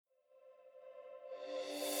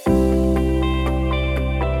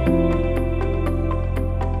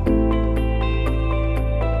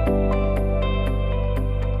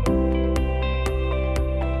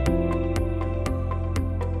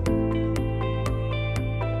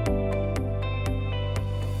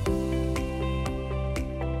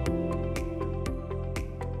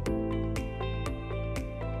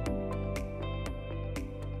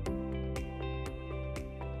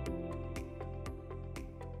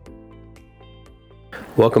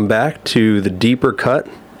Welcome back to The Deeper Cut.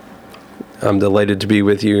 I'm delighted to be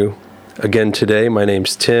with you again today. My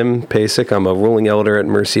name's Tim Pasek. I'm a ruling elder at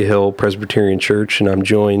Mercy Hill Presbyterian Church, and I'm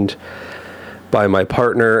joined by my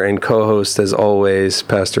partner and co-host, as always,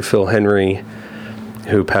 Pastor Phil Henry,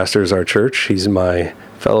 who pastors our church. He's my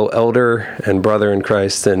fellow elder and brother in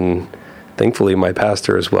Christ, and thankfully my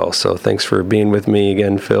pastor as well. So thanks for being with me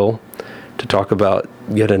again, Phil, to talk about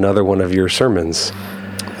yet another one of your sermons.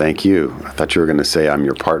 Thank you. I thought you were going to say I'm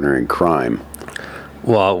your partner in crime.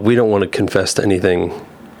 Well, we don't want to confess to anything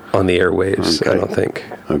on the airwaves, okay. I don't think.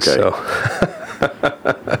 Okay. So,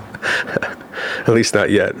 at least not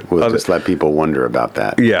yet. We'll just let people wonder about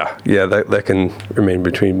that. Yeah, that can remain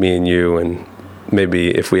between me and you, and maybe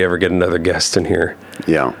if we ever get another guest in here,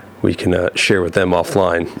 we can share with them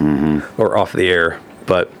offline or off the air.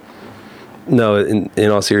 But no, in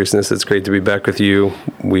all seriousness, it's great to be back with you.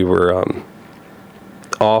 We were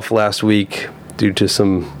off last week due to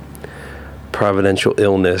some providential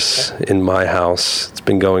illness in my house. It's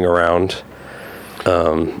been going around.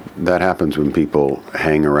 That happens when people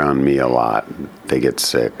hang around me a lot. They get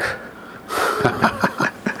sick.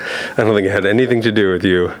 I don't think it had anything to do with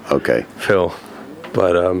you, okay, Phil.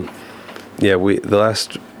 But the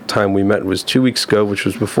last time we met was 2 weeks ago, which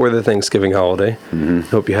was before the Thanksgiving holiday. I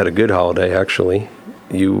hope you had a good holiday, actually.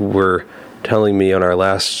 You were telling me on our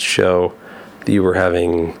last show that you were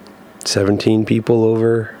having 17 people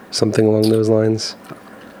over, something along those lines.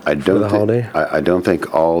 I don't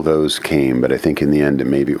think all those came, but I think in the end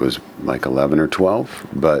maybe it was like 11 or 12.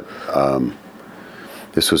 But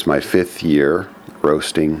this was my 5th year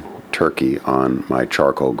roasting turkey on my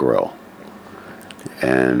charcoal grill,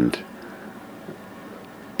 and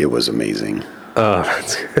it was amazing. Oh,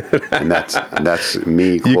 that's good. And that's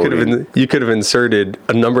me quoting. You could have inserted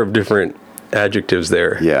a number of different adjectives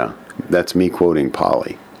there. Yeah, that's me quoting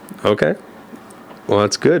Polly. Okay. Well,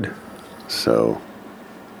 that's good. So,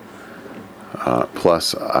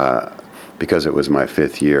 plus, because it was my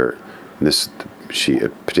 5th year, she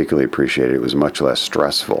particularly appreciated it. It was much less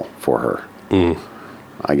stressful for her.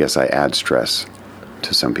 I guess I add stress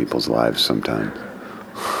to some people's lives sometimes.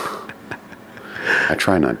 I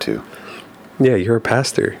try not to. Yeah, you're a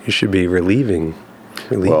pastor. You should be relieving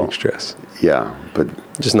stress. Yeah, but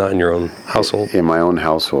just not in your own household. In my own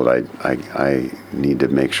household, I need to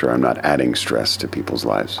make sure I'm not adding stress to people's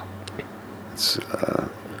lives. It's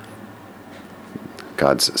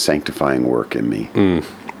God's sanctifying work in me.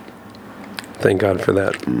 Thank God for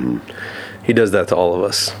that. He does that to all of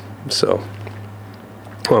us. So,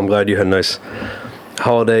 well, I'm glad you had a nice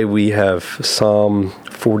holiday. We have Psalm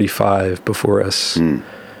 45 before us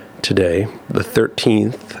today, the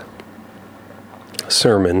 13th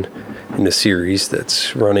sermon in a series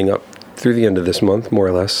that's running up through the end of this month, more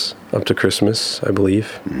or less, up to Christmas, I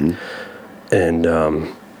believe. And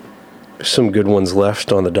some good ones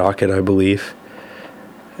left on the docket, I believe.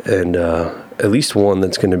 And at least one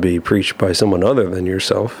that's going to be preached by someone other than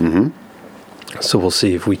yourself. So we'll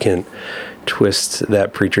see if we can twist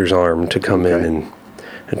that preacher's arm to come in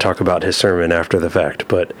and talk about his sermon after the fact.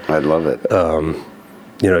 But I'd love it.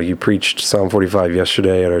 You preached Psalm 45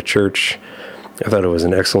 yesterday at our church. I thought it was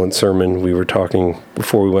an excellent sermon. We were talking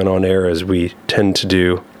before we went on air, as we tend to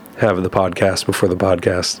do, have the podcast before the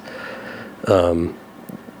podcast.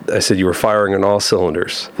 I said you were firing on all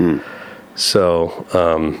cylinders. So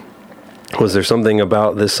was there something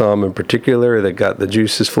about this psalm in particular that got the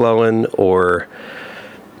juices flowing, or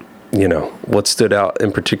what stood out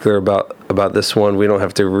in particular about this one? We don't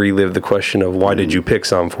have to relive the question of why did you pick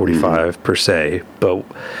Psalm 45 per se, but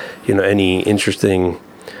any interesting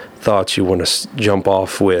thoughts you want to jump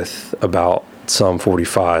off with about Psalm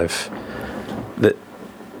 45 that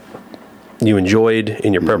you enjoyed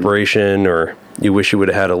in your preparation, or you wish you would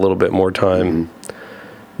have had a little bit more time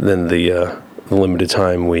than the limited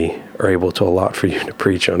time we are able to allot for you to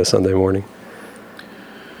preach on a Sunday morning?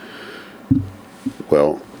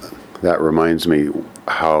 Well, that reminds me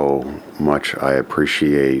how much I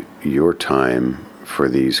appreciate your time for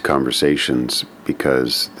these conversations,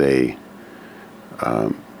 because they,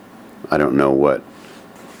 I don't know what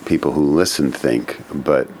people who listen think,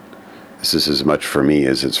 but this is as much for me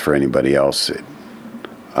as it's for anybody else.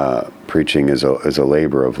 Preaching is a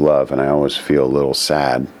labor of love, and I always feel a little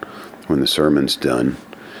sad when the sermon's done,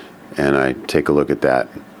 and I take a look at that.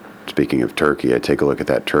 Speaking of turkey, I take a look at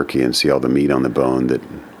that turkey and see all the meat on the bone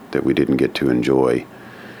that we didn't get to enjoy,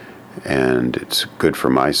 and it's good for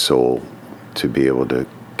my soul to be able to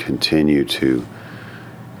continue to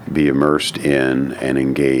be immersed in and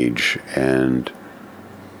engage and,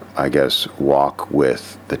 I guess, walk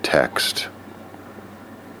with the text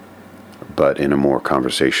but in a more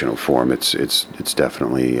conversational form. It's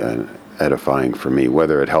definitely edifying for me.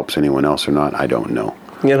 Whether it helps anyone else or not, I don't know.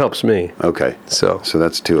 It helps me. Okay. So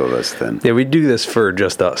that's two of us then. Yeah, we do this for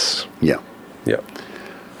just us. Yeah. Yeah.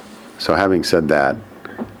 So having said that,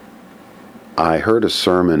 I heard a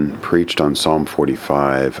sermon preached on Psalm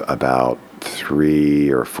 45 about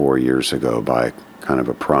 3 or 4 years ago by kind of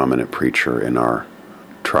a prominent preacher in our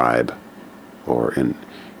tribe, or in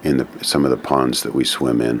some of the ponds that we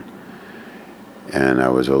swim in. And I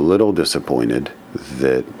was a little disappointed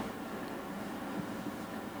that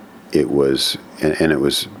it was, and it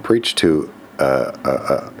was preached to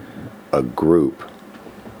a group,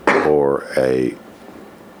 or I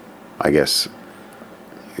guess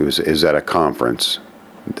it was at a conference.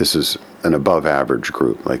 This is an above average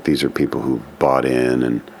group. Like, these are people who bought in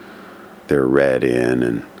and they're read in,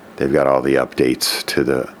 and they've got all the updates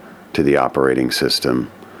to the operating system.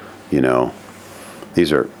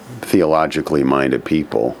 These are theologically minded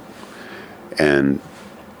people, and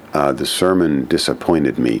the sermon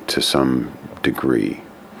disappointed me to some degree,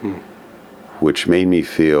 which made me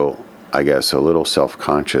feel, I guess, a little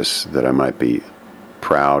self-conscious that I might be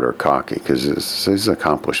proud or cocky, because he's an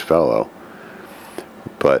accomplished fellow.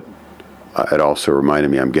 But it also reminded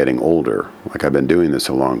me I'm getting older. Like, I've been doing this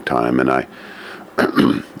a long time, and I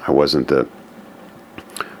wasn't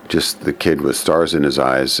just the kid with stars in his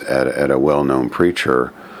eyes at a well-known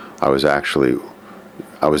preacher. I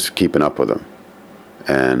was keeping up with him.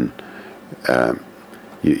 And,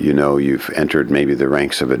 you've entered maybe the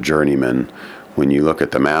ranks of a journeyman when you look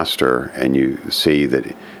at the master and you see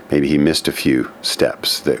that maybe he missed a few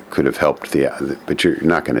steps that could have helped but you're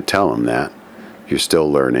not going to tell him that. You're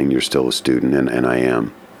still learning, you're still a student, and I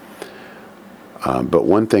am. But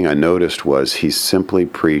one thing I noticed was he simply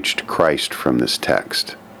preached Christ from this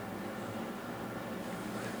text.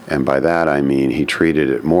 And by that I mean he treated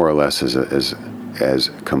it more or less as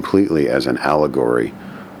completely as an allegory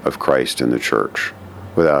of Christ in the church,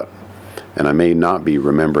 and I may not be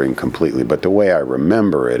remembering completely, but the way I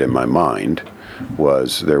remember it in my mind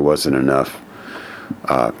was there wasn't enough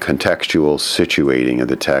contextual situating of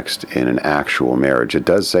the text in an actual marriage. It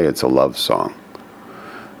does say it's a love song.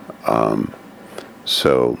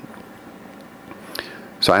 So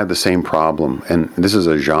I have the same problem, and this is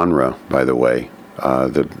a genre, by the way.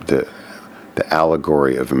 The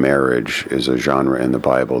allegory of marriage is a genre in the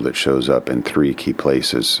Bible that shows up in 3 key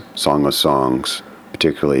places. Song of Songs,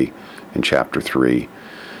 particularly in chapter 3,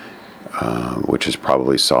 which is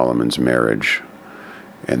probably Solomon's marriage.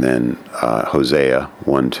 And then Hosea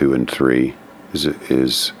 1, 2, and 3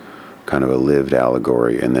 is kind of a lived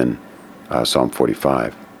allegory. And then Psalm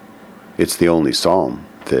 45. It's the only psalm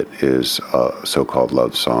that is a so-called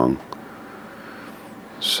love song.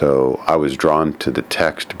 So I was drawn to the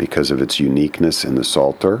text because of its uniqueness in the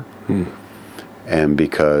Psalter, and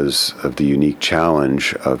because of the unique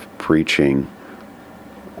challenge of preaching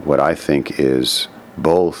what I think is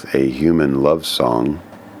both a human love song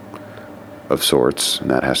of sorts,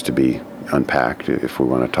 and that has to be unpacked if we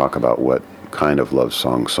want to talk about what kind of love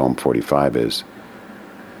song Psalm 45 is.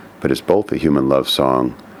 But it's both a human love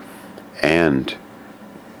song and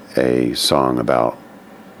a song about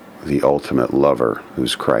the ultimate lover,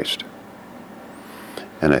 who's Christ.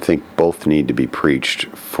 And I think both need to be preached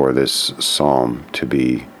for this psalm to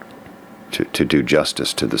do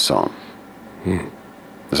justice to the psalm.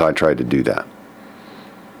 So I tried to do that.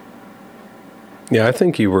 Yeah, I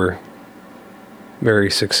think you were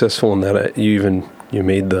very successful in that. You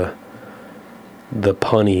made the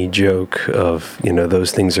punny joke of,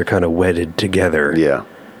 those things are kind of wedded together. Yeah,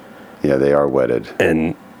 they are wedded.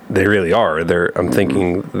 And they really are. I'm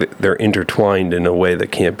thinking they're intertwined in a way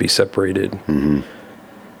that can't be separated. Mm-hmm.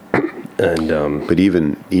 And but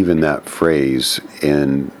even that phrase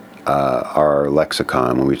in our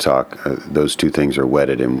lexicon, when we talk, those two things are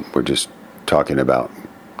wedded, and we're just talking about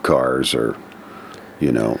cars or,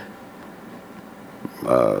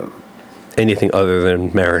 anything other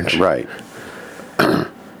than marriage. Right.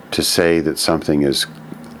 To say that something is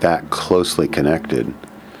that closely connected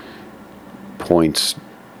points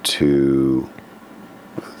to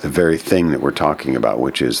the very thing that we're talking about,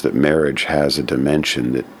 which is that marriage has a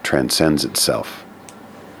dimension that transcends itself.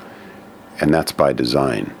 And that's by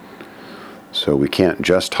design. So we can't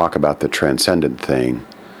just talk about the transcendent thing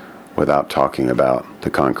without talking about the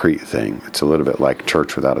concrete thing. It's a little bit like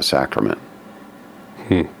church without a sacrament.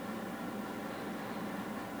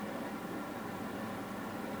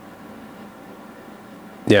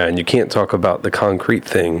 Yeah, and you can't talk about the concrete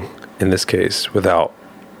thing in this case without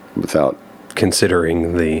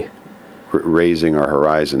considering the raising our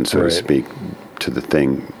horizon, so to speak, to the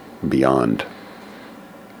thing beyond.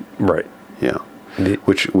 Right.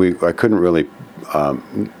 which I couldn't really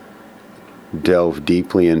delve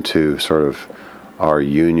deeply into sort of our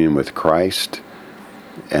union with Christ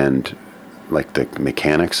and like the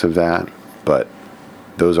mechanics of that, but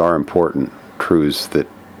those are important truths that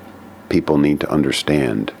people need to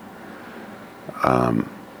understand.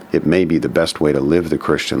 It may be the best way to live the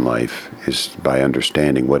Christian life is by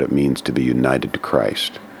understanding what it means to be united to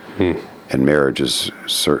Christ. And marriage is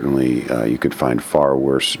certainly, you could find far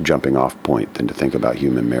worse jumping off point than to think about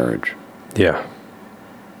human marriage. Yeah.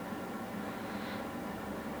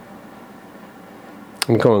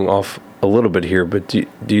 I'm going off a little bit here, but do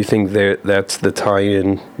you think that's the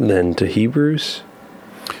tie-in then to Hebrews?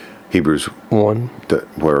 Hebrews 1?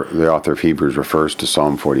 Where the author of Hebrews refers to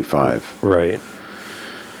Psalm 45. Right.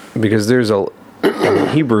 Because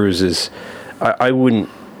Hebrews is, I wouldn't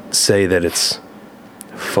say that it's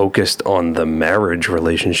focused on the marriage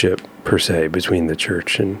relationship per se between the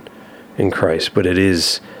church and Christ, but it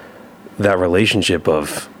is that relationship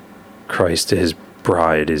of Christ to his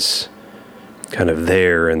bride is kind of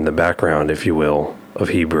there in the background, if you will, of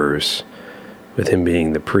Hebrews, with him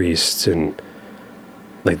being the priest, and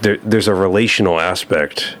like there's a relational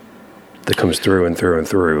aspect that comes through and through and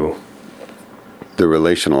through. The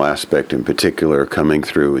relational aspect in particular coming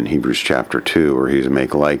through in Hebrews chapter 2, where he's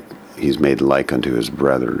made like unto his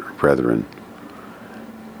brethren.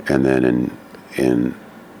 And then in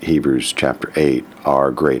Hebrews chapter 8,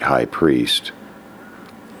 our great high priest,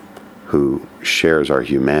 who shares our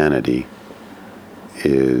humanity,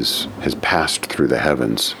 has passed through the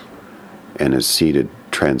heavens and is seated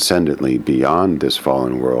transcendently beyond this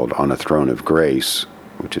fallen world on a throne of grace,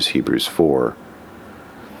 which is Hebrews 4,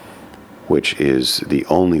 which is the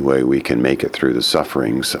only way we can make it through the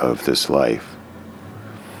sufferings of this life.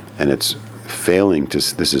 And it's failing to,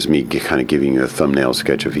 this is me kind of giving you a thumbnail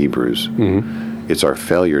sketch of Hebrews. Mm-hmm. It's our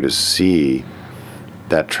failure to see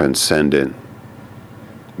that transcendent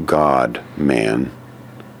God, man,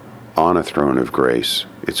 on a throne of grace.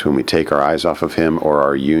 It's when we take our eyes off of him or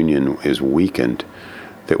our union is weakened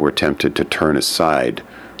that we're tempted to turn aside,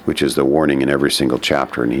 which is the warning in every single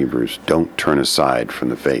chapter in Hebrews. Don't turn aside from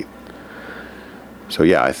the faith. So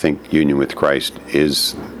yeah, I think union with Christ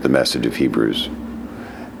is the message of Hebrews.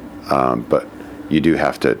 But you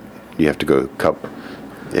have to go,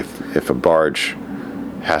 if a barge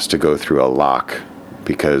has to go through a lock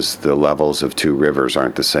because the levels of two rivers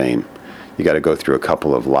aren't the same, you got to go through a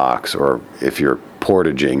couple of locks. Or if you're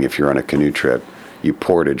portaging, if you're on a canoe trip, you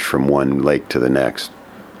portage from one lake to the next.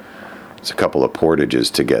 It's a couple of portages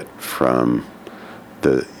to get from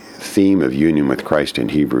the theme of union with Christ in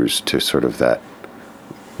Hebrews to sort of that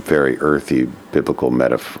very earthy biblical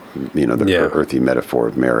metaphor, earthy metaphor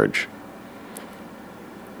of marriage.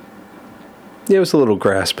 Yeah, it was a little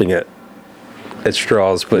grasping at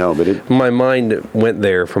straws, but my mind went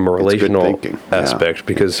there from a relational aspect,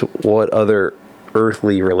 because what other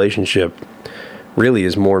earthly relationship really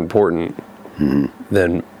is more important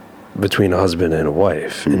than between a husband and a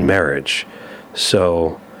wife in marriage?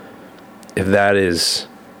 So if that is,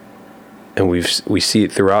 and we see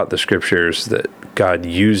it throughout the scriptures, that God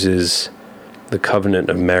uses the covenant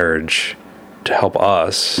of marriage to help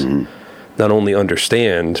us not only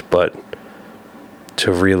understand, but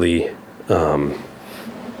to really,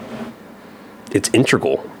 it's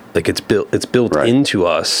integral. Like it's built right into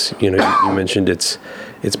us. You mentioned it's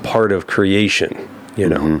part of creation.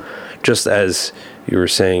 Just as you were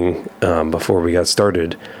saying before we got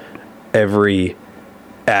started, every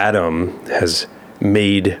atom has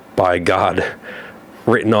made by God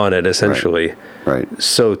written on it, essentially. Right.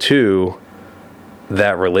 So too,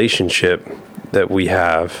 that relationship that we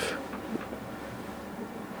have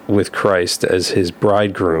with Christ as his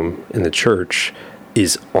bridegroom in the church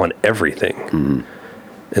is on everything. Mm-hmm.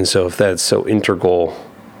 And so if that's so integral,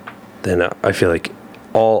 then I feel like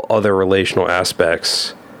all other relational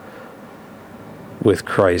aspects with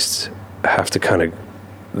Christ have to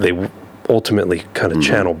they ultimately kind of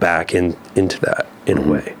channel back into that in a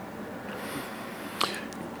way.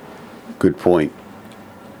 Good point.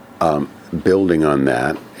 Building on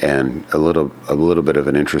that, and a little bit of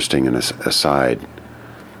an interesting aside,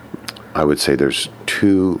 I would say there's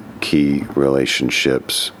two key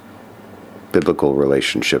relationships, biblical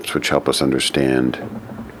relationships, which help us understand,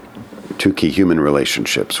 two key human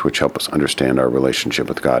relationships which help us understand our relationship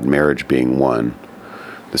with God, marriage being one,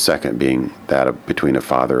 the second being that between a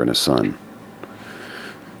father and a son.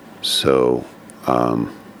 So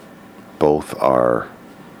both are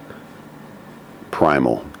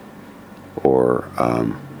primal or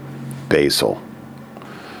basal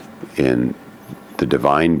in the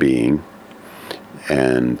divine being,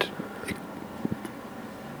 and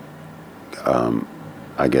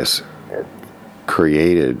I guess,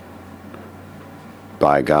 created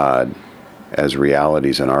by God as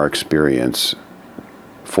realities in our experience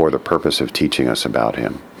for the purpose of teaching us about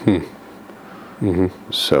him.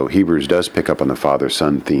 So Hebrews does pick up on the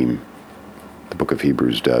Father-Son theme. The book of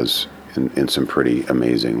Hebrews does in some pretty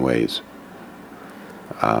amazing ways.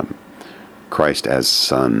 Christ as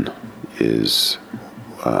Son is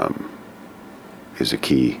a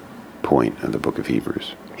key point of the book of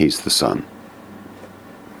Hebrews. He's the Son.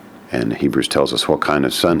 And Hebrews tells us what kind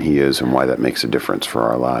of son he is and why that makes a difference for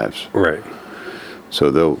our lives. Right. So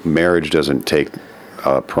though marriage doesn't take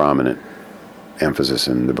a prominent emphasis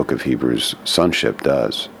in the book of Hebrews, sonship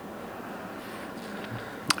does.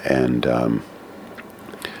 And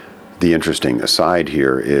the interesting aside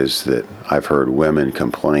here is that I've heard women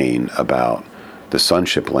complain about the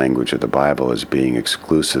sonship language of the Bible as being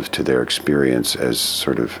exclusive to their experience as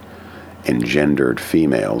sort of engendered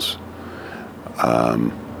females.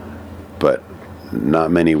 But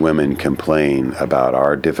not many women complain about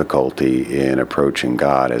our difficulty in approaching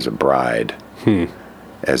God as a bride,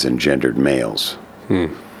 as engendered males.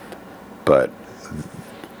 But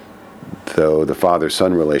though the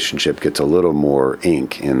father-son relationship gets a little more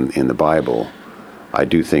ink in the Bible, I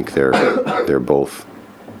do think they're both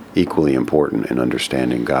equally important in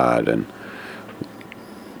understanding God, and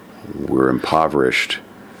we're impoverished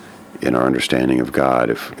in our understanding of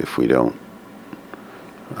God if we don't.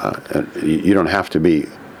 You don't have to be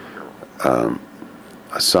a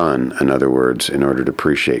son, in other words, in order to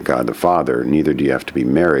appreciate God the Father. Neither do you have to be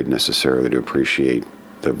married necessarily to appreciate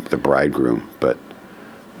the bridegroom, but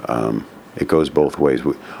it goes both ways.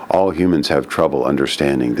 All humans have trouble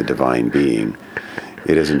understanding the divine being.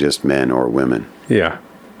 It isn't just men or women. Yeah.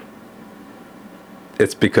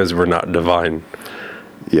 It's because we're not divine.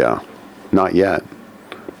 Yeah. Not yet.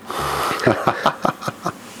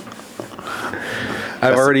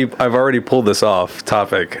 I've already pulled this off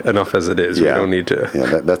topic enough as it is. Yeah. We don't need to.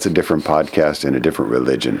 Yeah, that's a different podcast and a different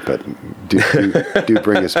religion, but do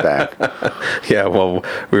bring us back. Yeah, well,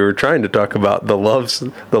 we were trying to talk about the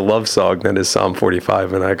love song that is Psalm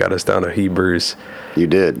 45, and I got us down a Hebrews. You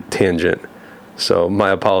did. Tangent. So my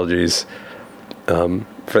apologies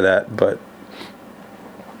for that. But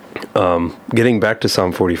getting back to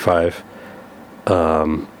Psalm 45,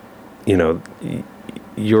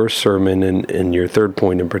 your sermon and your third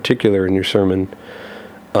point in particular in your sermon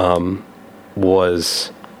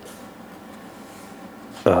was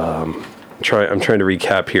I'm trying to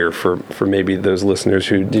recap here for maybe those listeners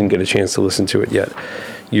who didn't get a chance to listen to it yet.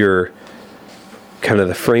 Your kind of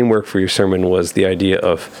the framework for your sermon was the idea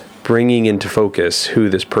of bringing into focus who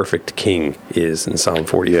this perfect king is in Psalm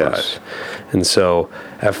 45. Yes. And so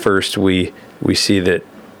at first we see that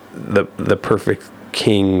the perfect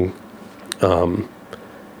king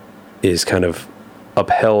is kind of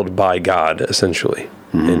upheld by God, essentially.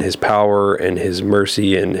 Mm-hmm. And his power and his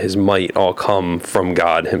mercy and his might all come from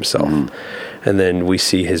God himself. Mm-hmm. And then we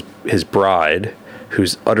see his bride,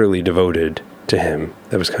 who's utterly devoted to him.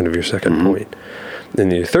 That was kind of your second mm-hmm. point.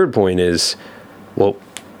 And your third point is, well,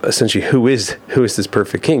 essentially, who is this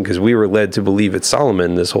perfect king? Because we were led to believe it's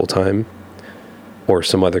Solomon this whole time, or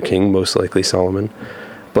some other king, most likely Solomon.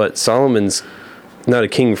 But Solomon's not a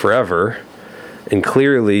king forever. And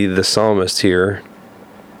clearly the psalmist here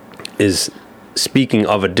is speaking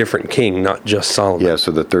of a different king, not just Solomon. Yeah,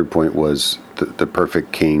 so the third point was the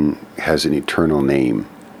perfect king has an eternal name.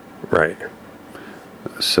 Right.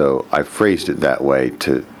 So I phrased it that way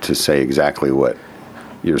to say exactly what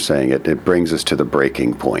you're saying. It brings us to the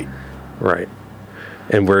breaking point. Right.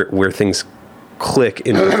 And where things click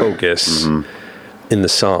into focus mm-hmm. in the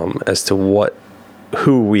psalm as to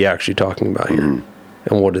who are we actually talking about here. Mm-hmm.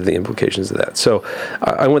 And what are the implications of that? So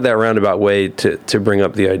I went that roundabout way to bring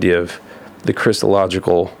up the idea of the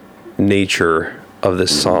Christological nature of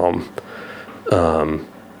this psalm.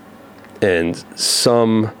 And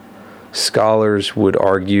some scholars would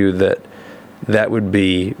argue that would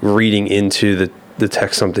be reading into the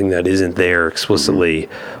text something that isn't there explicitly,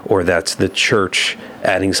 mm-hmm. or that's the church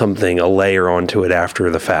adding a layer onto it after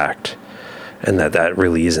the fact. And that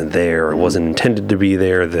really isn't there. It wasn't intended to be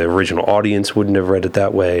there. The original audience wouldn't have read it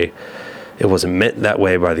that way. It wasn't meant that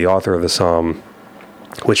way by the author of the psalm,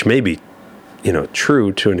 which may be,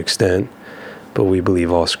 true to an extent, but we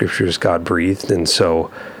believe all scripture is God-breathed. And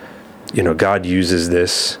so, God uses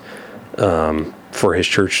this for his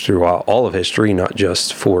church throughout all of history, not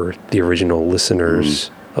just for the original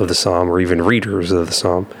listeners of the psalm or even readers of the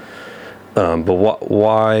psalm. But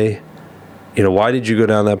why... why did you go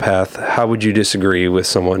down that path? How would you disagree with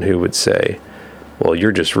someone who would say, well,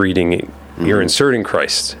 you're just reading, mm-hmm. you're inserting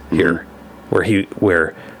Christ here,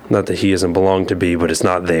 where Not that he doesn't belong to be, but it's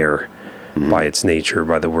not there by its nature,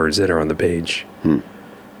 by the words that are on the page.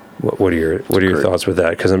 What are your thoughts with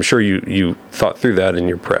that? Because I'm sure you thought through that in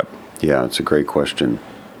your prep. Yeah, it's a great question.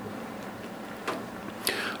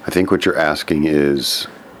 I think what you're asking is,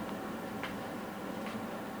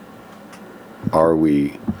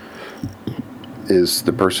 is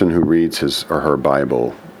the person who reads his or her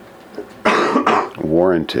Bible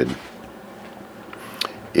warranted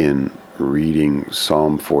in reading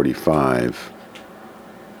Psalm 45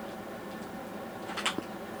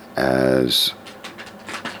 as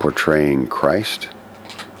portraying Christ?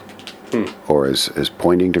 Or as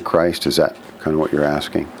pointing to Christ? Is that kind of what you're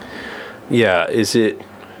asking? Yeah, is it,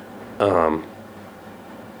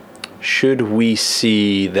 should we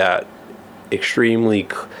see that extremely,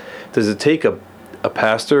 does it take a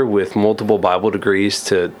pastor with multiple Bible degrees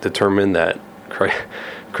to determine that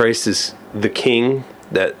Christ is the king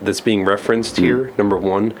that's being referenced here? Number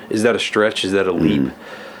one, is that a stretch? Is that a leap?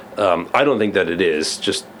 I don't think that it is.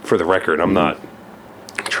 Just for the record, I'm not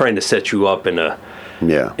trying to set you up in a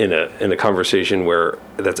conversation where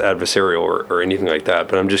that's adversarial or anything like that.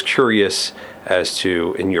 But I'm just curious as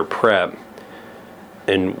to, in your prep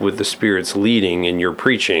and with the Spirit's leading in your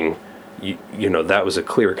preaching, you know, that was a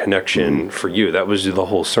clear connection for you. That was the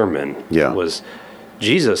whole sermon. Yeah. Was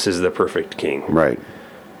Jesus is the perfect king. Right.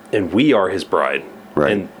 And we are his bride.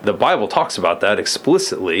 Right. And the Bible talks about that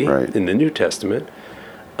explicitly in the New Testament.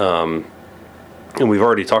 And we've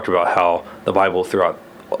already talked about how the Bible throughout,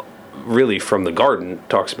 really from the garden,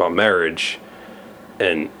 talks about marriage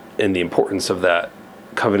and the importance of that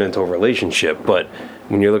covenantal relationship. But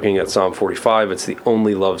when you're looking at Psalm 45, it's the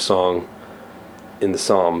only love song in the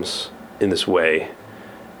Psalms in this way.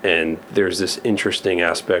 And there's this interesting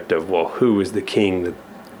aspect of, well, who is the king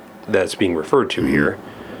that's being referred to here?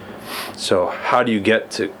 So how do you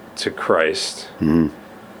get to Christ? And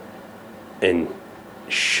I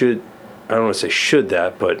don't want to say should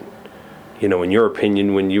that, but you know, in your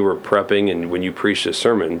opinion, when you were prepping and when you preached a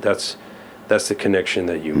sermon, that's the connection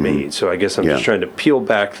that you made. So I guess I'm just trying to peel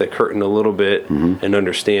back the curtain a little bit and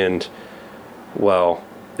understand, well,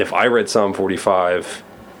 if I read Psalm 45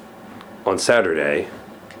 on Saturday,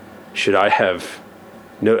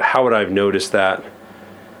 how would I have noticed that?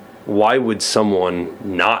 Why would someone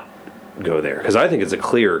not go there? Because I think it's a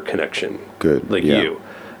clear connection. Good. You.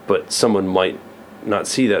 But someone might not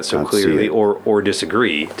see that so clearly or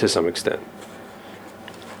disagree to some extent.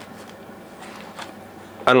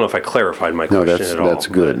 I don't know if I clarified my question at all. No, that's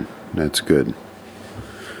good. That's good.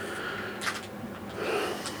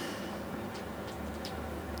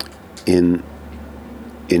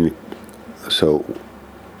 So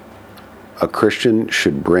a Christian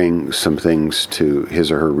should bring some things to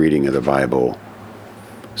his or her reading of the Bible,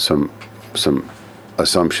 some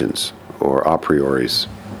assumptions or a prioris,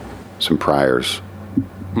 some priors,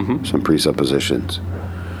 some presuppositions.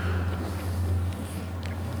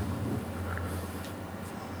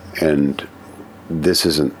 And this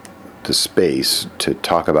isn't the space to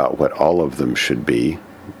talk about what all of them should be,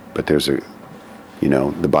 but the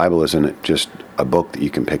Bible isn't just a book that you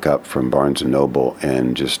can pick up from Barnes & Noble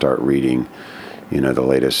and just start reading, the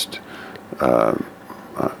latest,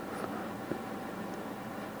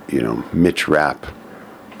 Mitch Rapp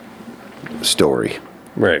story.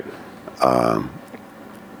 Right.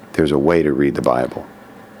 There's a way to read the Bible.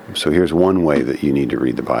 So here's one way that you need to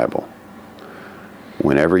read the Bible.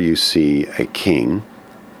 Whenever you see a king,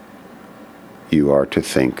 you are to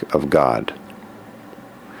think of God.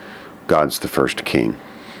 God's the first king.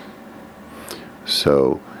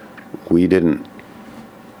 So the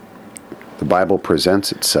Bible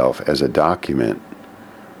presents itself as a document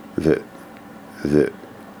that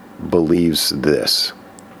believes this.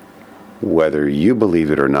 Whether you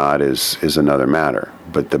believe it or not is another matter.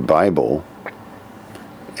 But the Bible,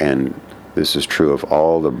 and this is true of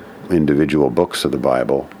all the individual books of the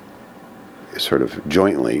Bible, sort of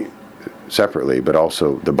jointly, separately, but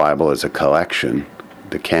also the Bible as a collection,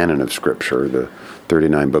 the canon of Scripture, the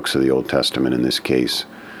 39 books of the Old Testament in this case,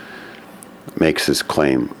 makes this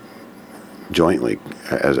claim jointly,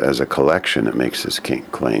 as a collection. It makes this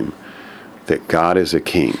claim that God is a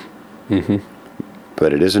king.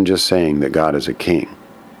 But it isn't just saying that God is a king.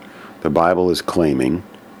 The Bible is claiming,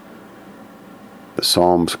 the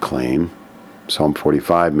Psalms claim, Psalm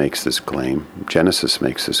 45 makes this claim, Genesis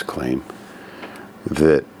makes this claim,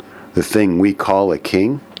 that the thing we call a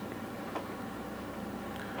king,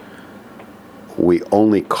 we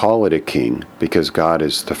only call it a king because God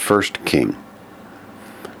is the first king.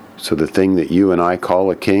 So the thing that you and I call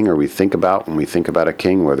a king, or we think about when we think about a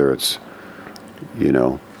king, whether it's,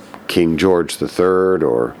 King George III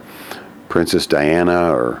or Princess Diana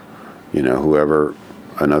or, whoever,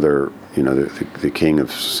 another, the king of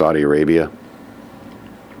Saudi Arabia,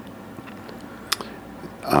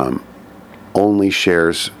 only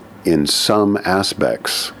shares in some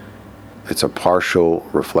aspects. It's a partial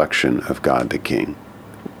reflection of God the King.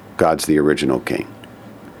 God's the original king.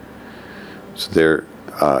 So there,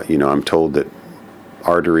 I'm told that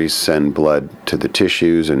arteries send blood to the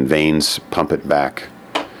tissues and veins pump it back.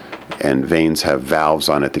 And veins have valves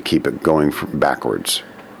on it to keep it going backwards.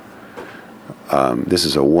 This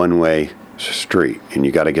is a one-way street, and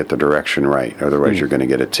you got to get the direction right. Otherwise, you're going to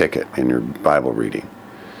get a ticket in your Bible reading.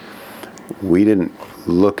 We didn't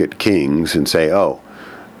look at kings and say, oh,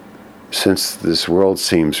 since this world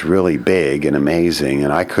seems really big and amazing,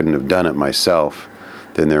 and I couldn't have done it myself,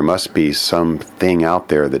 then there must be something out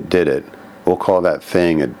there that did it. We'll call that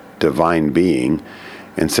thing a divine being.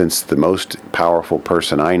 And since the most powerful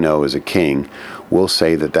person I know is a king, we'll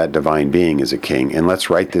say that that divine being is a king. And let's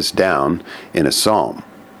write this down in a psalm.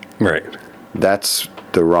 Right. That's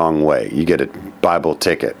the wrong way. You get a Bible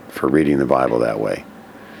ticket for reading the Bible that way.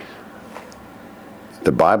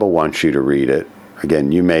 The Bible wants you to read it.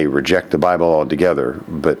 Again, you may reject the Bible altogether,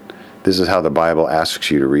 but this is how the Bible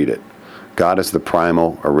asks you to read it. God is the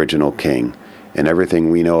primal, original king, and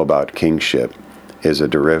everything we know about kingship is a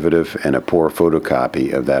derivative and a poor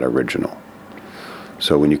photocopy of that original.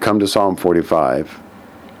 So when you come to Psalm 45,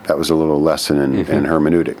 that was a little lesson in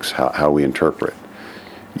hermeneutics, how we interpret.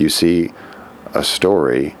 You see a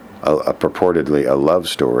story, a purportedly a love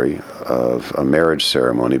story of a marriage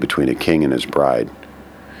ceremony between a king and his bride.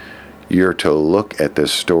 You're to look at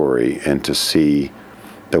this story and to see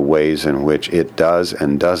the ways in which it does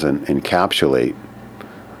and doesn't encapsulate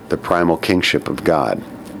the primal kingship of God,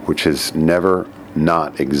 which has never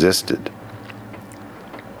not existed.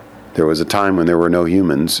 There was a time when there were no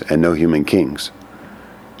humans and no human kings.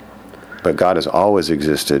 But God has always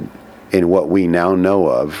existed in what we now know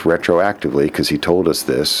of retroactively, because he told us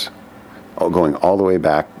this, going all the way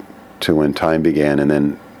back to when time began and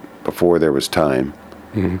then before there was time.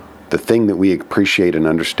 Mm-hmm. The thing that we appreciate and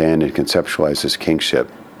understand and conceptualize as kingship,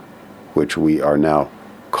 which we are now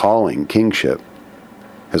calling kingship,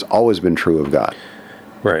 has always been true of God.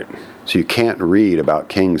 Right. So you can't read about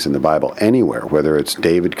kings in the Bible anywhere, whether it's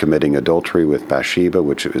David committing adultery with Bathsheba,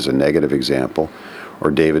 which is a negative example, or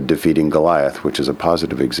David defeating Goliath, which is a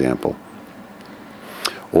positive example,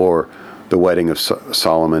 or the wedding of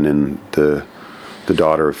Solomon and the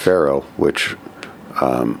daughter of Pharaoh, which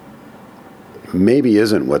maybe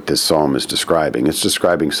isn't what this psalm is describing. It's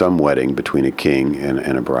describing some wedding between a king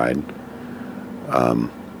and a bride.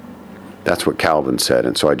 That's what Calvin said,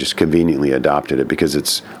 and so I just conveniently adopted it because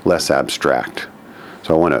it's less abstract.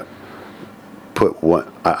 So I want to put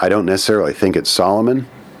one. I don't necessarily think it's Solomon,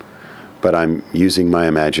 but I'm using my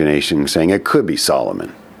imagination, saying it could be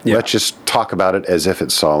Solomon. Yeah. Let's just talk about it as if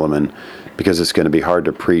it's Solomon, because it's going to be hard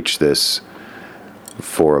to preach this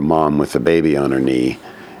for a mom with a baby on her knee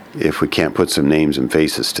if we can't put some names and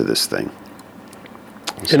faces to this thing.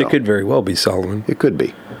 And it could very well be Solomon. It could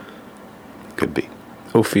be. Could be.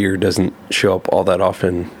 Ophir doesn't show up all that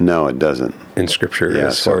often. No, it doesn't. In Scripture,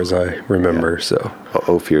 as far as I remember. Yeah. So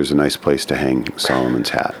Ophir is a nice place to hang Solomon's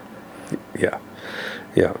hat. Yeah,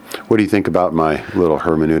 yeah. What do you think about my little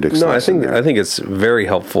hermeneutics? No, I think it's very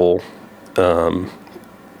helpful, and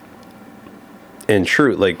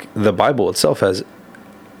true. Like the Bible itself has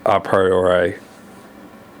a priori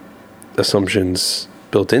assumptions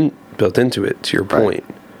built into it. To your point,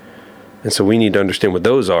 right. And so we need to understand what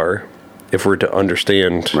those are if we're to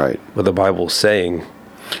understand what the Bible's saying.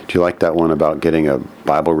 Do you like that one about getting a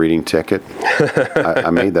Bible reading ticket? I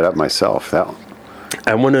made that up myself.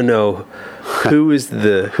 I want to know who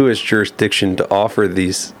has jurisdiction to offer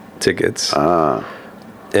these tickets. And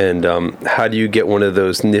how do you get one of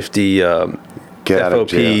those nifty get out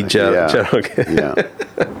FOP of jail. Yeah.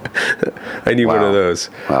 I need one of those.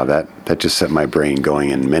 Wow, that just set my brain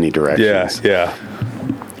going in many directions. Yeah.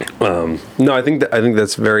 No, I think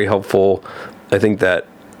that's very helpful. I think that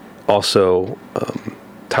also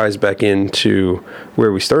ties back into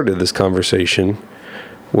where we started this conversation,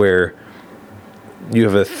 where you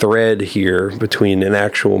have a thread here between an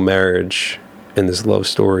actual marriage and this love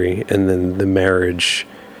story, and then the marriage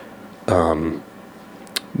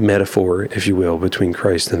metaphor, if you will, between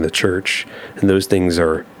Christ and the church, and those things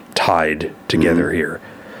are tied together here.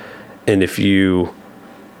 And if you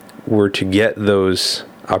were to get those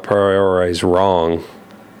a priori wrong,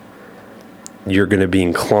 you're going to be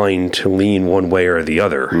inclined to lean one way or the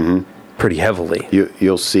other pretty heavily.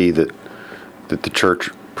 You'll see that the church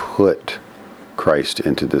put Christ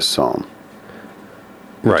into this psalm.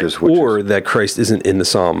 Right. Or that Christ isn't in the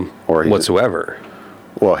psalm whatsoever.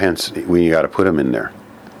 Well, hence, we got to put him in there.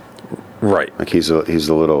 Right. Like he's the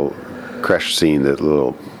little creche scene, that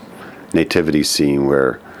little nativity scene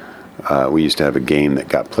where we used to have a game that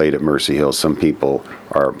got played at Mercy Hill. Some people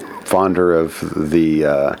are fonder of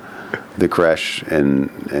the creche and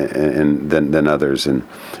than others, and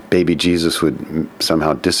baby Jesus would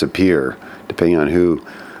somehow disappear depending on who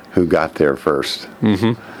got there first.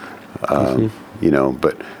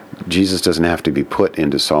 But Jesus doesn't have to be put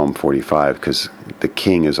into Psalm 45 because the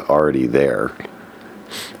King is already there,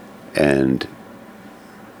 and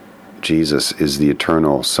Jesus is the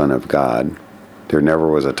eternal Son of God. There never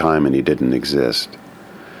was a time when he didn't exist.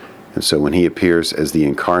 And so when he appears as the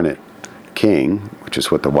incarnate King, which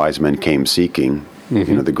is what the wise men came seeking,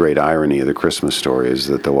 the great irony of the Christmas story is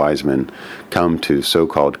that the wise men come to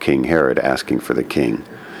so-called King Herod asking for the king.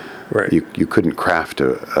 Right. You couldn't craft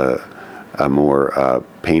a more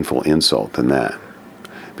painful insult than that.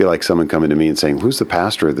 It'd be like someone coming to me and saying, "Who's the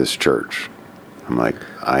pastor of this church?" I'm like,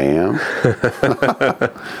 "I am."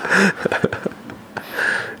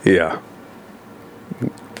 Yeah.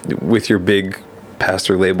 With your big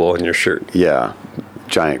pastor label on your shirt. Yeah.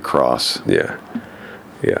 Giant cross. Yeah.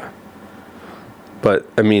 Yeah. But,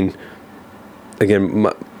 I mean, again,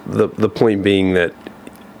 the point being that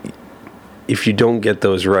if you don't get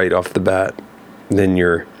those right off the bat, then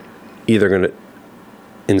you're either going to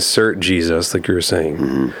insert Jesus, like you were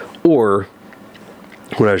saying, or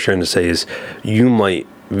what I was trying to say is you might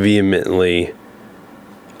vehemently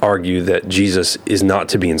argue that Jesus is not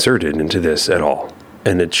to be inserted into this at all.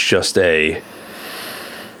 And it's just a...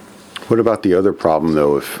 What about the other problem,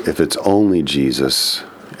 though, if it's only Jesus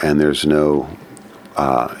and there's no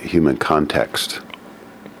human context?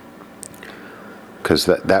 Because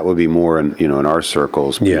that would be more in our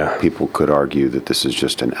circles. Yeah. People could argue that this is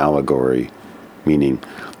just an allegory, meaning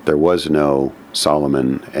there was no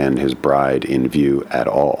Solomon and his bride in view at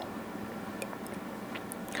all.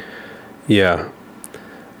 Yeah.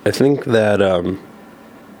 I think that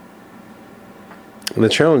the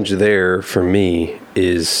challenge there for me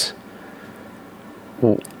is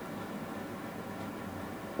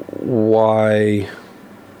why.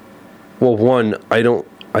 Well, one, I don't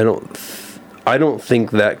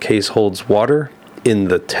think that case holds water in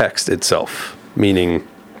the text itself. Meaning,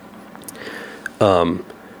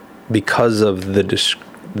 because of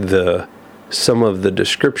some of the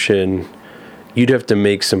description, you'd have to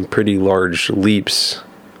make some pretty large leaps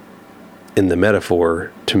in the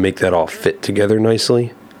metaphor to make that all fit together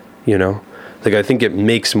nicely, Like, I think it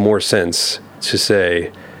makes more sense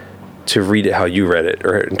to read it how you read it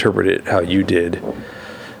or interpret it how you did,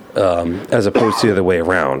 as opposed to the other way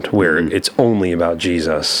around, where it's only about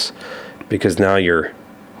Jesus, because now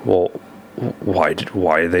why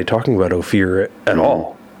are they talking about Ophir at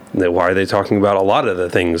all? Why are they talking about a lot of the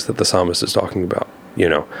things that the psalmist is talking about?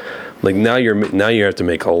 Like now you have to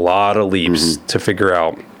make a lot of leaps to figure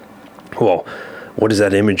out, well, what is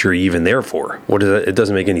that imagery even there for? It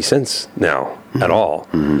doesn't make any sense now at all.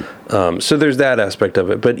 So there's that aspect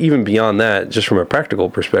of it. But even beyond that, just from a practical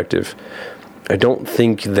perspective, I don't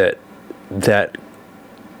think that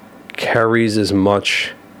carries as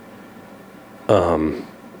much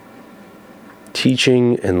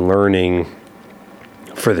teaching and learning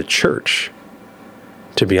for the church,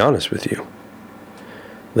 to be honest with you.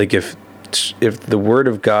 Like if the word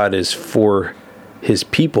of God is for his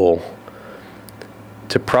people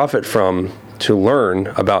to profit from, to learn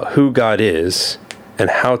about who God is and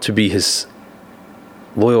how to be his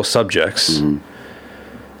loyal subjects,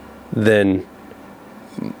 then,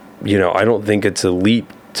 I don't think it's a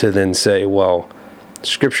leap to then say, well,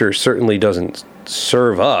 Scripture certainly doesn't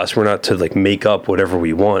serve us. We're not to make up whatever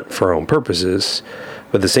we want for our own purposes.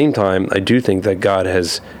 But at the same time, I do think that God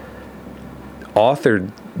has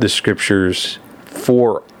authored the Scriptures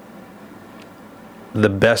for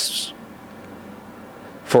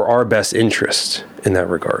our best interest in that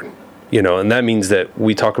regard. And that means that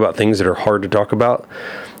we talk about things that are hard to talk about.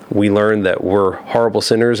 We learn that we're horrible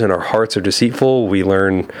sinners and our hearts are deceitful. We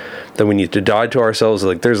learn that we need to die to ourselves.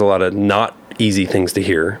 There's a lot of not easy things to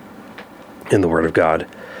hear in the Word of God.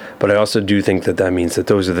 But I also do think that means that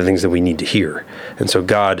those are the things that we need to hear. And so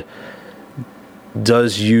God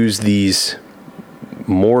does use these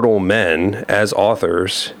mortal men as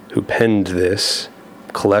authors who penned this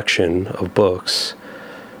collection of books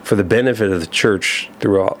for the benefit of the church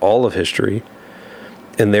throughout all of history.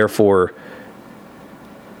 And therefore,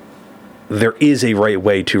 there is a right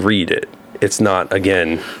way to read it. It's not,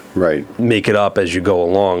 again, right, make it up as you go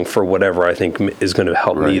along for whatever I think is going to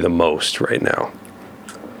help me the most right now.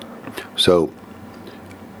 So,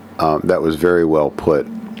 that was very well put.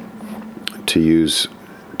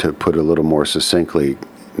 To put a little more succinctly,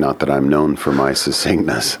 not that I'm known for my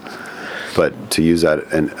succinctness, but to use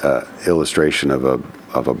that an illustration of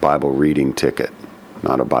a Bible reading ticket,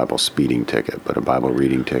 not a Bible speeding ticket, but a Bible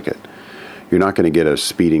reading ticket. You're not going to get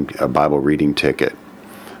a Bible reading ticket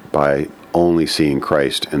by only seeing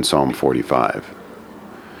Christ in Psalm 45.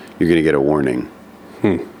 You're going to get a warning,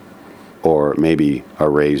 or maybe a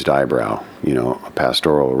raised eyebrow, a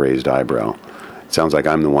pastoral raised eyebrow. It sounds like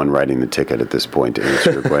I'm the one writing the ticket at this point to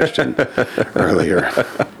answer your question earlier.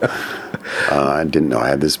 I didn't know I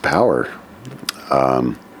had this power.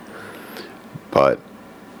 Or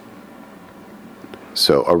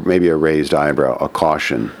maybe a raised eyebrow, a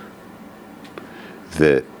caution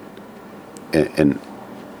that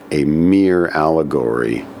a mere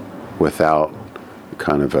allegory without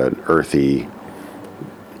kind of an earthy,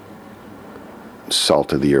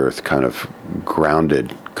 salt of the earth kind of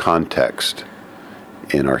grounded context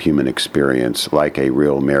in our human experience, like a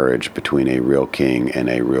real marriage between a real king and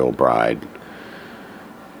a real bride,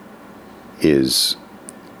 is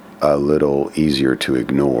a little easier to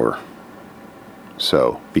ignore.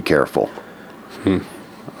 So be careful.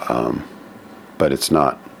 But it's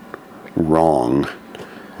not wrong,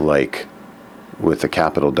 like with a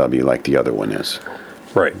capital W, like the other one is.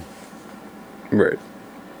 Right.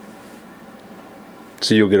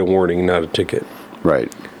 So you'll get a warning, not a ticket.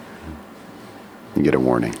 Right. You get a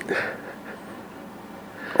warning.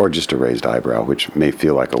 Or just a raised eyebrow, which may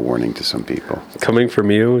feel like a warning to some people. Coming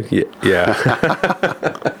from you? Yeah.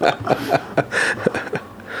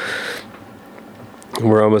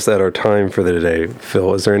 We're almost at our time for the day.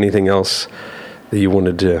 Phil, is there anything else that you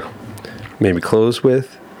wanted to maybe close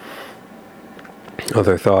with?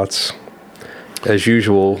 Other thoughts? As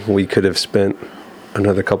usual, we could have spent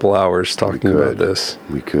another couple hours talking about this.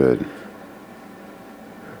 We could.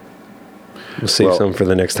 We'll save some for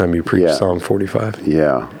the next time you preach Psalm 45.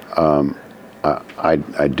 Yeah.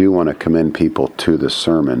 I do want to commend people to the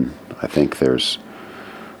sermon. I think there's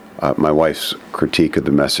my wife's critique of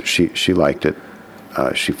the message. She liked it.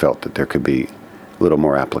 She felt that there could be a little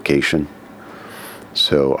more application.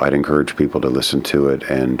 So I'd encourage people to listen to it.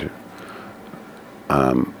 And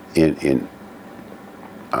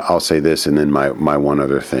I'll say this, and then my one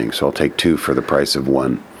other thing. So I'll take two for the price of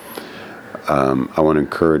one. I want to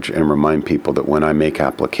encourage and remind people that when I make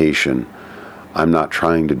application, I'm not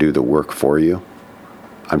trying to do the work for you.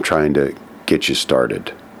 I'm trying to get you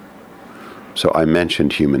started. So I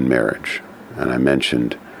mentioned human marriage, and I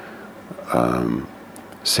mentioned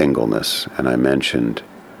singleness, and I mentioned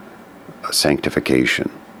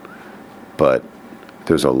sanctification. But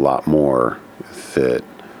there's a lot more that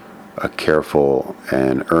a careful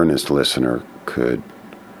and earnest listener could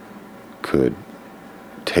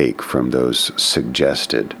take from those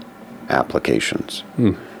suggested applications.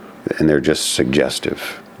 And they're just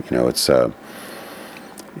suggestive. It's an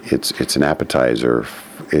appetizer.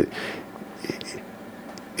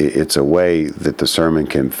 It's a way that the sermon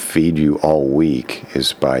can feed you all week,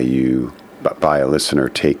 is by a listener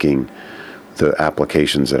taking the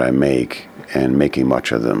applications that I make and making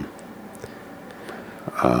much of them.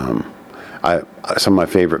 Some of my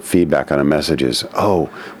favorite feedback on a message is,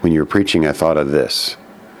 when you were preaching, I thought of this.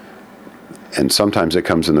 And sometimes it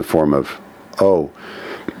comes in the form of,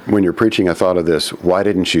 when you're preaching, I thought of this. Why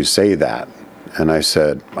didn't you say that? And I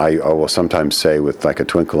said, I will sometimes say with like a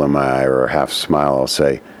twinkle in my eye or a half smile, I'll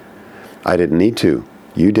say, I didn't need to.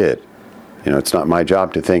 You did. It's not my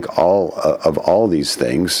job to think of all these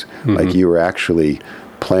things. Mm-hmm. Like you were actually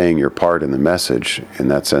playing your part in the message. In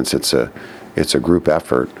that sense, it's a group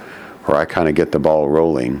effort where I kind of get the ball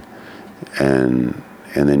rolling, and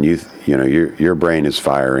then your brain is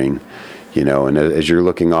firing. And as you're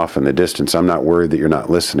looking off in the distance, I'm not worried that you're not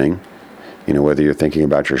listening. Whether you're thinking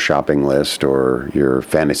about your shopping list or your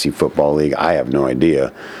fantasy football league, I have no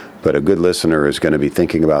idea. But a good listener is going to be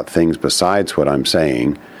thinking about things besides what I'm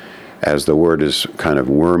saying as the word is kind of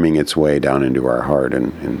worming its way down into our heart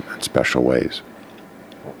in special ways.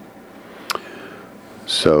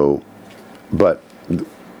 So, but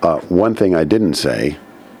one thing I didn't say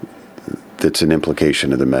that's an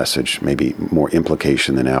implication of the message, maybe more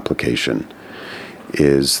implication than application,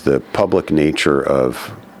 is the public nature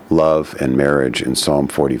of love and marriage in Psalm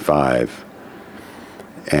 45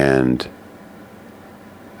 and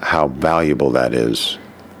how valuable that is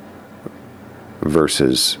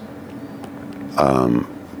versus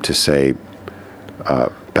to say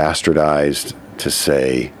bastardized, to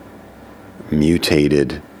say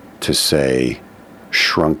mutated, to say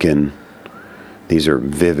shrunken. These are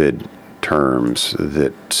vivid terms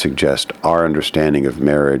that suggest our understanding of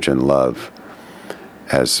marriage and love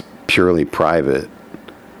as purely private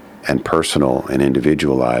and personal and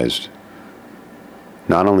individualized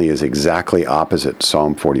not only is exactly opposite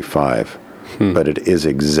Psalm 45, but it is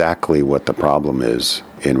exactly what the problem is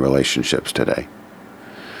in relationships today.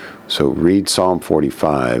 So read Psalm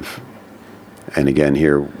 45, and again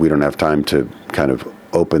here we don't have time to kind of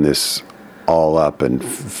open this all up and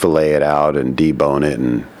fillet it out and debone it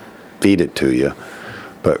and feed it to you,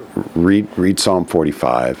 but read Psalm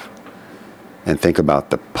 45 and think about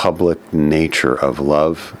the public nature of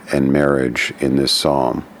love and marriage in this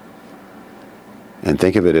psalm. And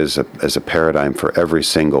think of it as a paradigm for every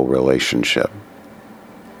single relationship.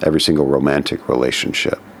 Every single romantic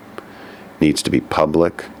relationship needs to be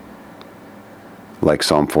public, like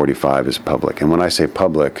Psalm 45 is public. And when I say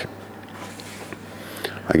public,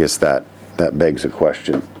 I guess that begs a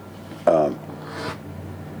question.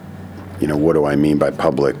 What do I mean by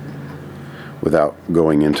public? Without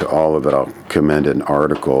going into all of it, I'll commend an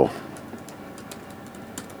article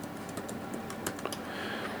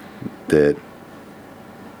that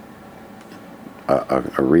a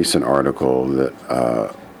recent article that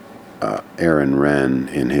Aaron Renn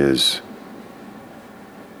in his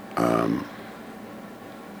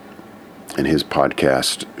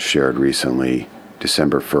podcast shared recently,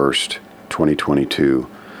 December 1st, 2022,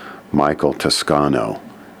 Michael Toscano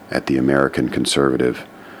at the American Conservative,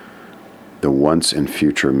 The Once and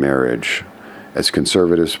Future Marriage. As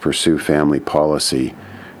conservatives pursue family policy,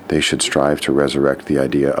 they should strive to resurrect the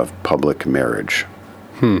idea of public marriage.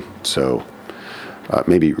 So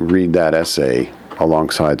maybe read that essay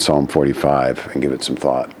alongside Psalm 45 and give it some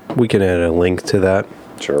thought. We can add a link to that.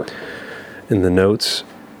 Sure. In the notes.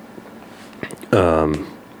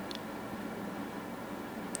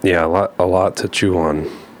 Yeah, a lot to chew on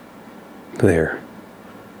there.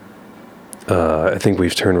 I think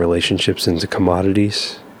we've turned relationships into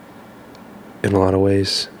commodities in a lot of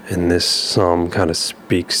ways, and this psalm kind of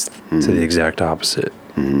speaks to the exact opposite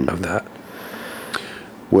of that.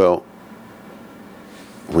 Well,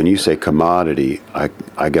 when you say commodity,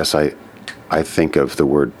 I guess I think of the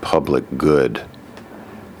word public good,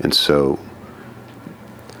 and so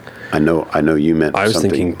I know you meant. I was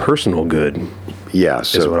something. thinking personal good. Yeah,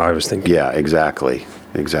 so is what I was thinking. Yeah, exactly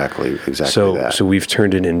So that. So we've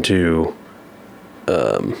turned it into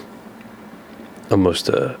almost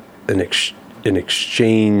an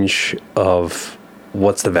exchange of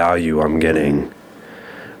what's the value I'm getting,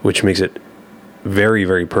 which makes it very,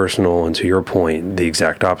 very personal, and to your point, the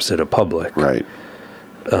exact opposite of public. Right.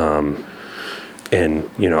 And,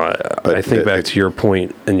 I think back to your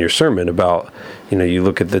point in your sermon about, you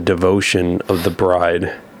look at the devotion of the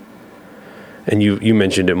bride, and you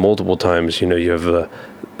mentioned it multiple times. You have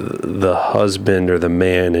the husband or the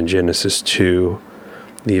man in Genesis 2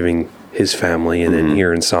 leaving his family, and then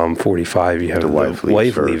here in Psalm 45 you have the wife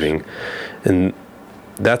leaving. And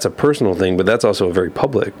that's a personal thing, but that's also a very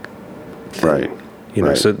public thing.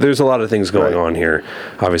 Right. So there's a lot of things going on here.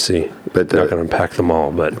 Obviously, but not going to unpack them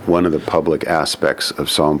all. But one of the public aspects of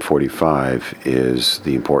Psalm 45 is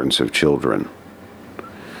the importance of children.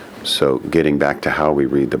 So getting back to how we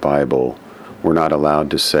read the Bible, we're not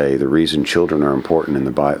allowed to say the reason children are important in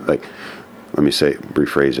the Bible. Like, let me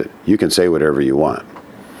rephrase it. You can say whatever you want,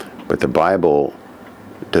 but the Bible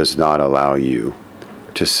does not allow you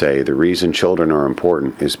to say the reason children are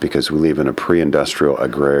important is because we live in a pre-industrial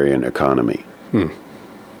agrarian economy.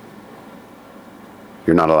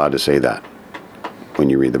 You're not allowed to say that when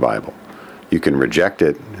you read the Bible. You can reject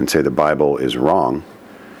it and say the Bible is wrong,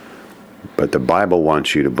 but the Bible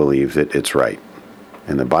wants you to believe that it's right.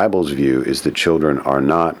 And the Bible's view is that children are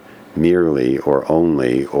not merely or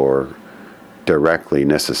only or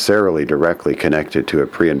necessarily directly connected to a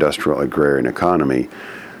pre-industrial agrarian economy.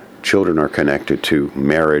 Children are connected to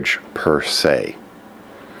marriage per se.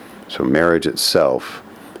 So marriage itself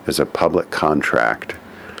is a public contract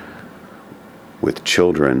with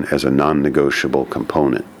children as a non-negotiable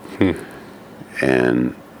component.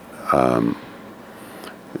 And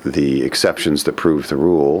the exceptions that prove the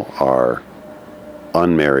rule are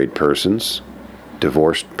unmarried persons,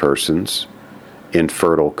 divorced persons,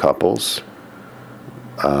 infertile couples,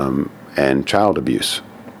 and child abuse.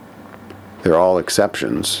 They're all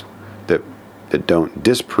exceptions that don't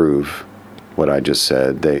disprove what I just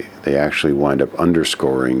said. They actually wind up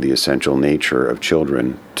underscoring the essential nature of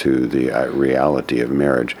children to the reality of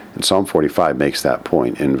marriage. And Psalm 45 makes that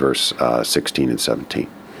point in verse 16 and 17.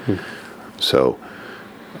 So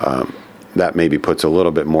that maybe puts a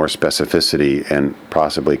little bit more specificity and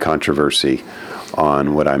possibly controversy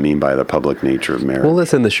on what I mean by the public nature of marriage. Well,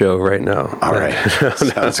 let's end the show right now. All right.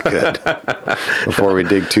 Sounds good. Before we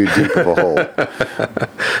dig too deep of a hole.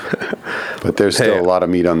 But there's still a lot of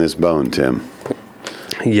meat on this bone, Tim.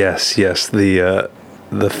 Yes. The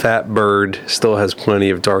fat bird still has plenty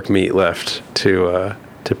of dark meat left to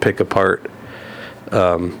pick apart.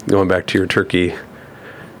 Going back to your turkey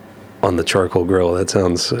on the charcoal grill, that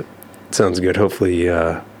sounds good. Hopefully,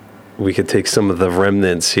 we could take some of the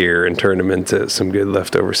remnants here and turn them into some good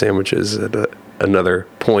leftover sandwiches at another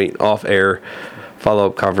point off air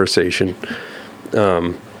follow-up conversation.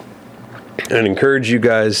 And encourage you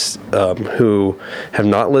guys who have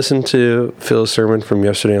not listened to Phil's sermon from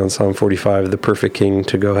yesterday on Psalm 45, The Perfect King,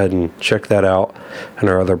 to go ahead and check that out on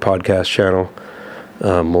our other podcast channel.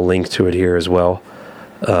 We'll link to it here as well.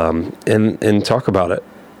 And talk about it.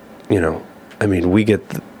 We get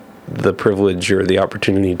the privilege or the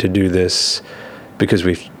opportunity to do this because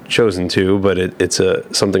we've chosen to, but it's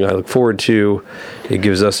something I look forward to. It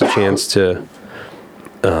gives us a chance to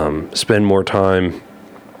spend more time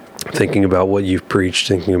thinking about what you've preached,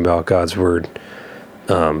 thinking about God's word.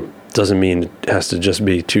 Doesn't mean it has to just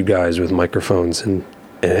be two guys with microphones and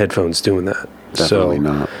headphones doing that. Definitely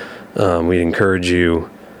not. We'd encourage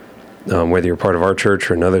you, whether you're part of our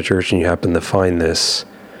church or another church and you happen to find this,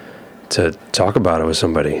 to talk about it with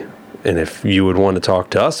somebody. And if you would want to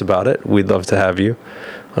talk to us about it, we'd love to have you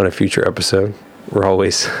on a future episode. We're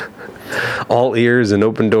always all ears and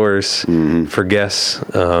open doors for guests,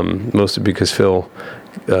 mostly because Phil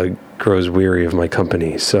grows weary of my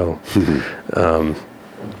company. So,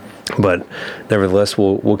 but nevertheless,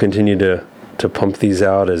 we'll continue to pump these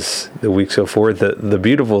out as the weeks go forward. The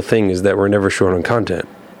beautiful thing is that we're never short on content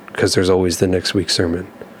because there's always the next week's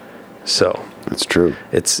sermon. So that's true.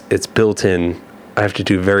 It's built in. I have to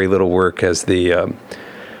do very little work as the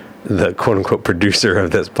quote unquote producer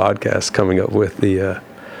of this podcast, coming up with the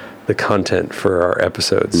content for our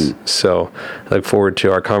episodes. So I look forward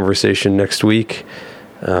to our conversation next week.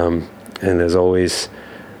 And as always,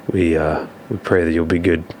 we pray that you'll be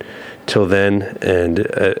good till then. And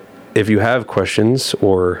if you have questions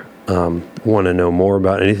or want to know more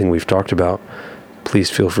about anything we've talked about, please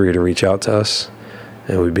feel free to reach out to us,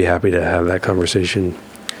 and we'd be happy to have that conversation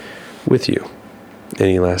with you.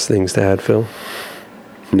 Any last things to add, Phil?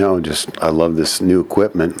 No, just I love this new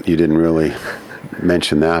equipment. You didn't really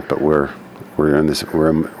mention that, but we're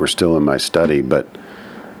still in my study, but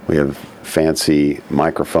we have fancy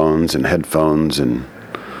microphones and headphones and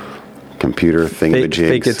computer thingamajigs.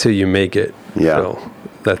 Fake it till you make it. Yeah. Phil.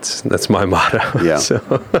 That's my motto. Yeah. So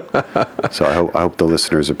I hope the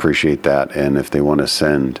listeners appreciate that, and if they want to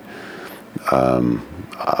send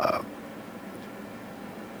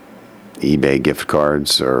eBay gift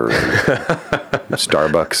cards or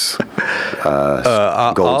Starbucks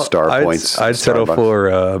gold star points. I'd settle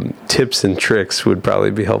for tips and tricks would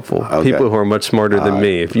probably be helpful. Okay. People who are much smarter than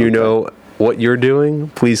me. If you know what you're doing,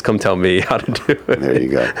 please come tell me how to do it. There you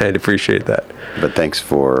go. I'd appreciate that. But thanks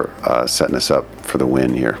for setting us up for the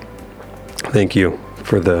win here. Thank you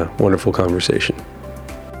for the wonderful conversation.